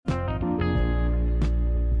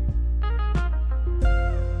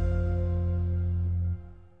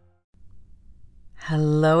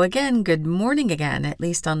Hello again. Good morning again. At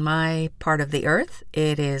least on my part of the earth,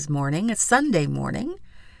 it is morning. It's Sunday morning.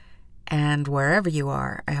 And wherever you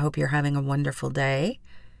are, I hope you're having a wonderful day.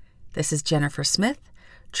 This is Jennifer Smith,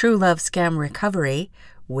 True Love Scam Recovery,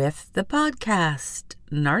 with the podcast,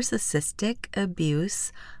 Narcissistic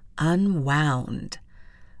Abuse Unwound.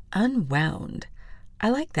 Unwound.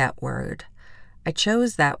 I like that word. I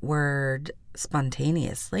chose that word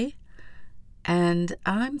spontaneously. And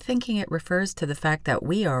I'm thinking it refers to the fact that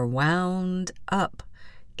we are wound up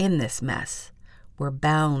in this mess. We're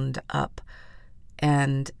bound up.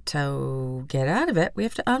 And to get out of it, we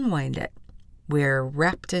have to unwind it. We're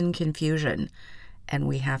wrapped in confusion. And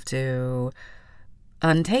we have to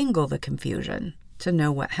untangle the confusion to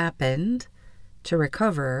know what happened, to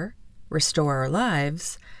recover, restore our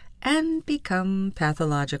lives, and become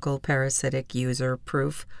pathological, parasitic,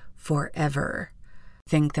 user-proof forever.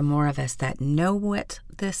 I think the more of us that know what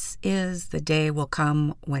this is, the day will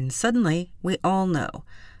come when suddenly we all know.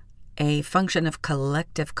 A function of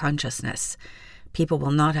collective consciousness. People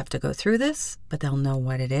will not have to go through this, but they'll know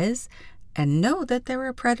what it is and know that there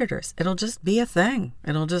are predators. It'll just be a thing.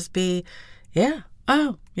 It'll just be,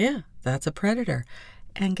 that's a predator.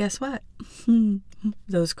 And guess what?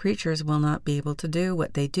 Those creatures will not be able to do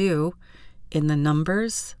what they do in the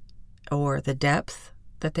numbers or the depth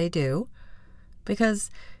that they do. Because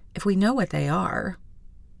if we know what they are,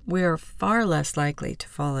 we are far less likely to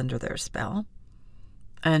fall under their spell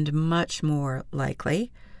and much more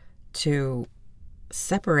likely to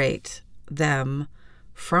separate them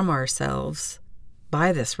from ourselves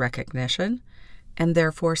by this recognition and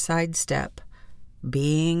therefore sidestep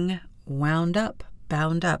being wound up,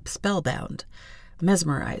 bound up, spellbound,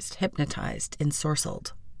 mesmerized, hypnotized,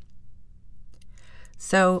 ensorcelled.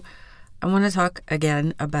 So I want to talk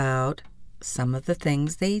again about some of the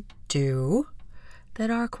things they do that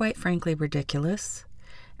are quite frankly ridiculous.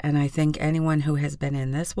 And I think anyone who has been in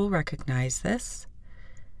this will recognize this.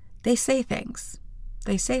 They say things.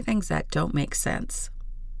 They say things that don't make sense.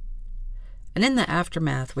 And in the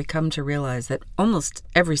aftermath, we come to realize that almost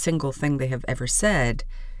every single thing they have ever said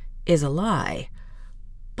is a lie.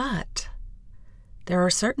 But there are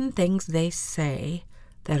certain things they say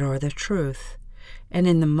that are the truth. And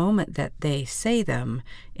in the moment that they say them,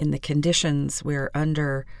 in the conditions we're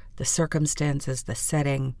under, the circumstances, the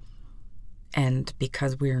setting, and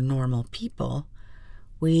because we're normal people,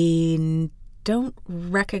 we don't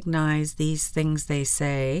recognize these things they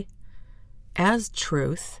say as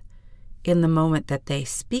truth in the moment that they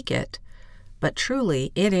speak it, but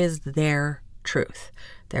truly it is their truth,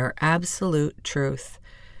 their absolute truth,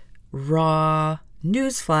 raw,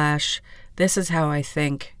 newsflash, this is how I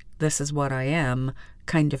think, this is what I am,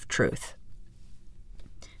 kind of truth.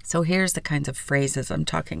 So here's the kinds of phrases I'm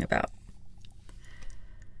talking about.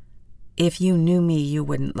 If you knew me, you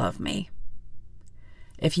wouldn't love me.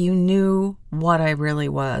 If you knew what I really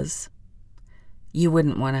was, you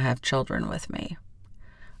wouldn't want to have children with me.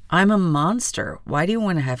 I'm a monster. Why do you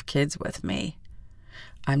want to have kids with me?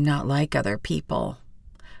 I'm not like other people.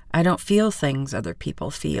 I don't feel things other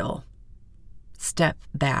people feel. Step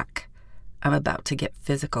back. I'm about to get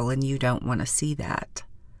physical and you don't want to see that.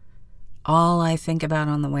 All I think about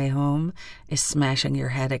on the way home is smashing your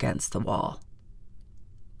head against the wall.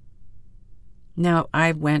 Now,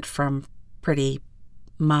 I went from pretty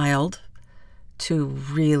mild to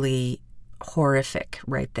really horrific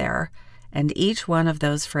right there. And each one of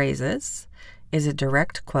those phrases is a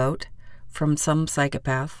direct quote from some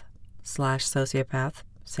psychopath/sociopath,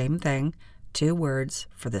 same thing, 2 words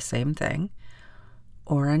for the same thing,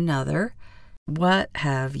 or another. What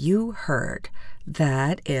have you heard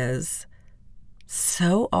that is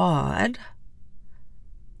so odd?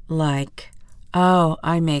 Like, oh,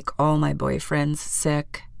 I make all my boyfriends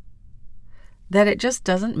sick. That it just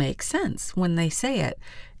doesn't make sense when they say it.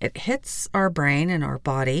 It hits our brain and our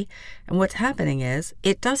body, and what's happening is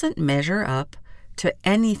it doesn't measure up to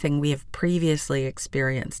anything we have previously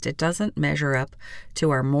experienced. It doesn't measure up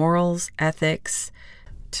to our morals, ethics,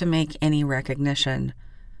 to make any recognition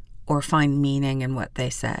or find meaning in what they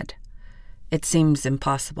said. It seems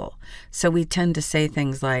impossible. So we tend to say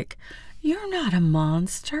things like, you're not a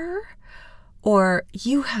monster, or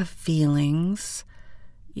you have feelings,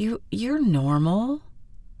 you're normal,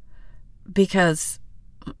 because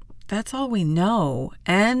that's all we know,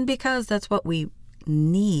 and because that's what we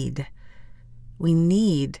need. We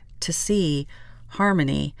need to see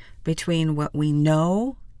harmony between what we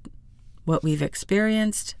know, what we've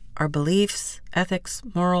experienced, our beliefs, ethics,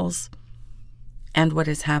 morals, and what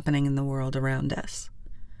is happening in the world around us.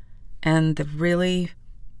 And the really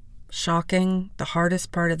shocking, the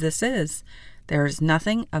hardest part of this is there's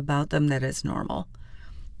nothing about them that is normal.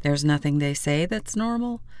 There's nothing they say that's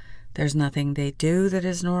normal. There's nothing they do that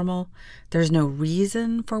is normal. There's no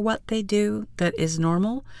reason for what they do that is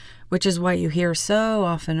normal, which is why you hear so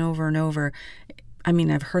often over and over. I mean,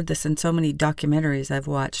 I've heard this in so many documentaries I've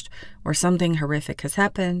watched where something horrific has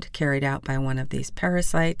happened, carried out by one of these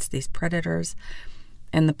parasites, these predators,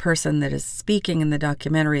 and the person that is speaking in the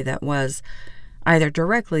documentary that was either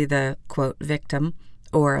directly the, quote, victim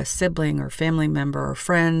or a sibling or family member or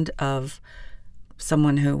friend of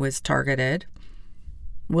someone who was targeted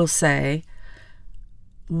will say,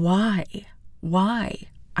 why? Why?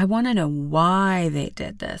 I want to know why they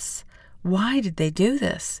did this. Why did they do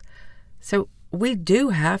this? So we do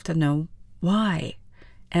have to know why.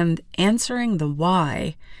 And answering the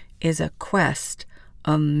why is a quest,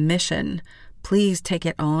 a mission. Please take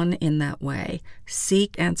it on in that way.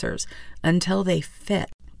 Seek answers until they fit.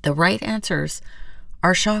 The right answers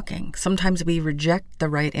are shocking. Sometimes we reject the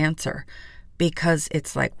right answer because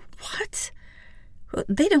it's like, what?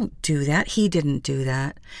 They don't do that. He didn't do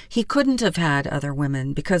that. He couldn't have had other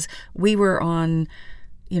women because we were on,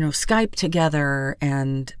 Skype together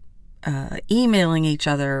and emailing each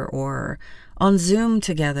other or on Zoom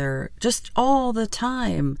together just all the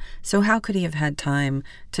time. So how could he have had time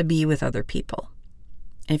to be with other people?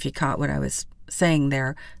 If you caught what I was saying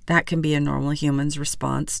there, that can be a normal human's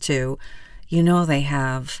response to, they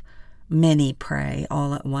have many prey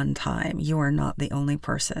all at one time. You are not the only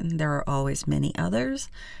person. There are always many others.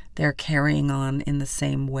 They're carrying on in the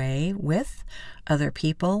same way with other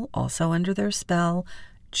people, also under their spell,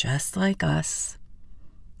 just like us,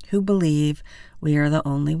 who believe we are the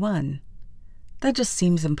only one. That just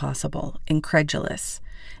seems impossible, incredulous.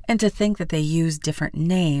 And to think that they use different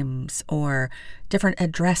names or different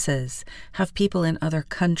addresses, have people in other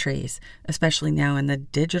countries, especially now in the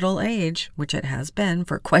digital age, which it has been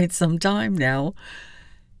for quite some time now.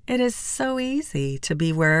 It is so easy to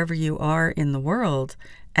be wherever you are in the world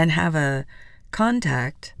and have a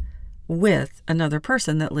contact with another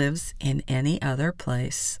person that lives in any other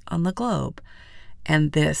place on the globe.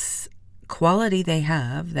 And this quality they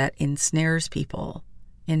have that ensnares people,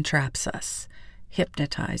 entraps us,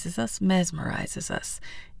 hypnotizes us, mesmerizes us,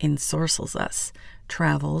 ensorcels us,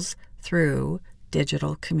 travels through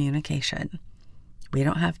digital communication. We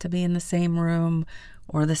don't have to be in the same room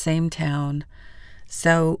or the same town.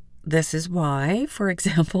 So this is why, for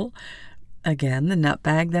example, again, the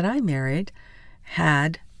nutbag that I married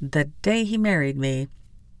had, the day he married me,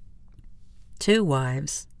 2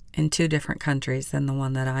 wives in 2 different countries than the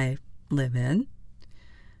one that I live in,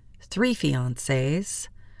 3 fiancés,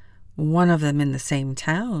 one of them in the same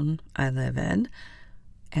town I live in,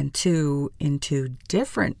 and 2 in 2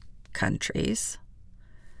 different countries.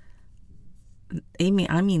 I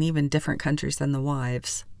mean, even different countries than the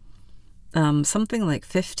wives. Something like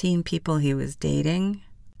 15 people he was dating.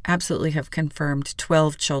 Absolutely have confirmed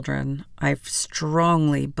 12 children. I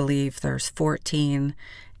strongly believe there's 14,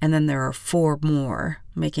 and then there are 4 more,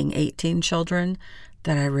 making 18 children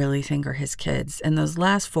that I really think are his kids. And those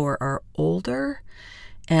last 4 are older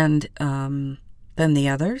and than the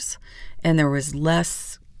others. And there was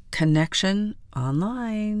less connection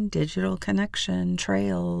online, digital connection,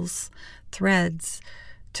 trails, threads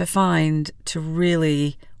to find to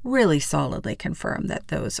really, really solidly confirm that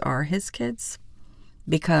those are his kids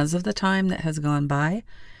because of the time that has gone by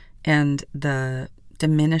and the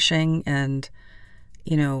diminishing and,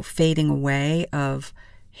 fading away of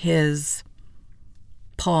his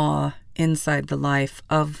paw inside the life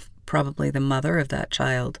of probably the mother of that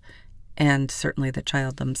child and certainly the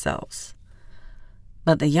child themselves.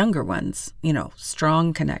 But the younger ones,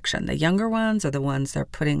 strong connection. The younger ones are the ones they're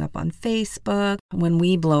putting up on Facebook. When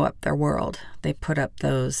we blow up their world, they put up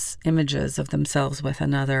those images of themselves with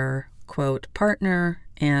another, quote, partner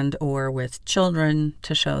and or with children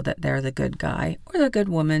to show that they're the good guy or the good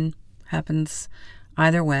woman. Happens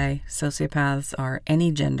either way. Sociopaths are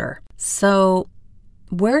any gender. So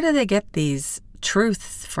where do they get these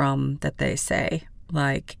truths from that they say?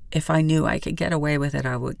 Like, if I knew I could get away with it,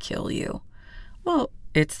 I would kill you. Well,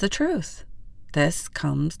 it's the truth. This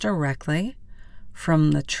comes directly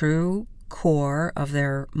from the true core of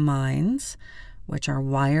their minds, which are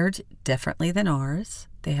wired differently than ours.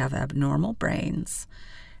 They have abnormal brains.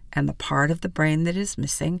 And the part of the brain that is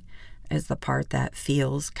missing is the part that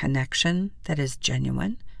feels connection, that is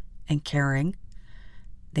genuine and caring.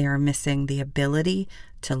 They are missing the ability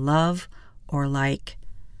to love or like.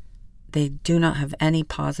 They do not have any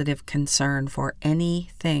positive concern for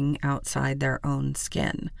anything outside their own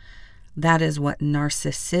skin. That is what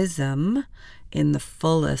narcissism in the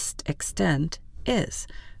fullest extent is.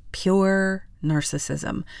 Pure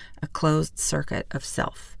narcissism, a closed circuit of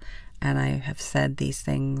self. and I have said these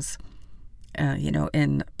things,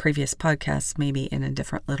 in previous podcasts, maybe in a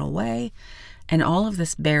different little way. And all of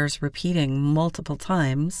this bears repeating multiple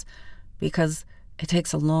times because it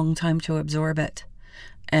takes a long time to absorb it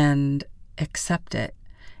and accept it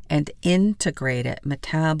and integrate it,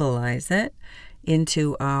 metabolize it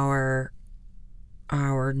into our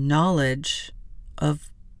knowledge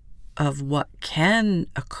of what can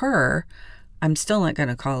occur. I'm still not going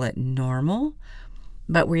to call it normal,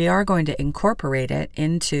 but we are going to incorporate it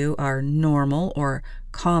into our normal or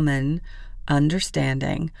common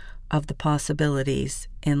understanding of the possibilities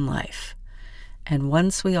in life. And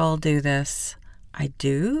once we all do this, I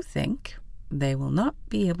do think they will not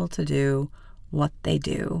be able to do what they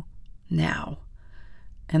do now.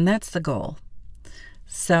 And that's the goal.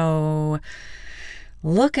 So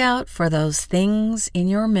look out for those things in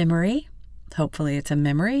your memory. Hopefully it's a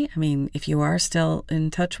memory. I mean, if you are still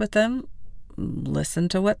in touch with them, listen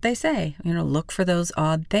to what they say. Look for those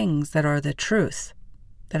odd things that are the truth,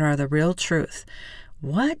 that are the real truth.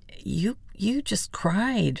 What? You just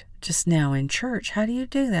cried just now in church. How do you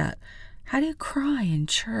do that? How do you cry in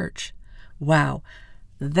church? Wow.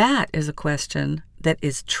 That is a question that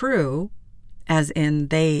is true, as in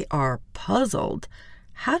they are puzzled.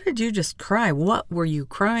 How did you just cry? What were you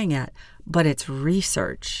crying at? But it's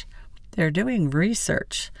research. They're doing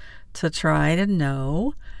research to try to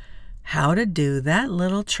know how to do that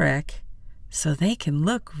little trick so they can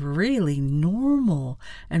look really normal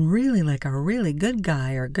and really like a really good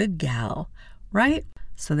guy or good gal, right?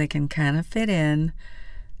 So they can kind of fit in,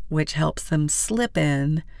 which helps them slip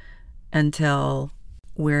in until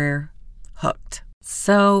we're hooked.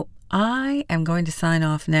 So I am going to sign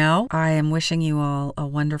off now. I am wishing you all a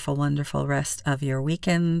wonderful, wonderful rest of your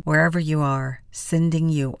weekend, wherever you are, sending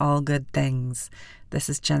you all good things. This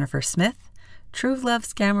is Jennifer Smith, True Love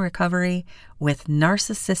Scam Recovery with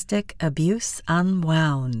Narcissistic Abuse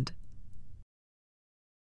Unwound.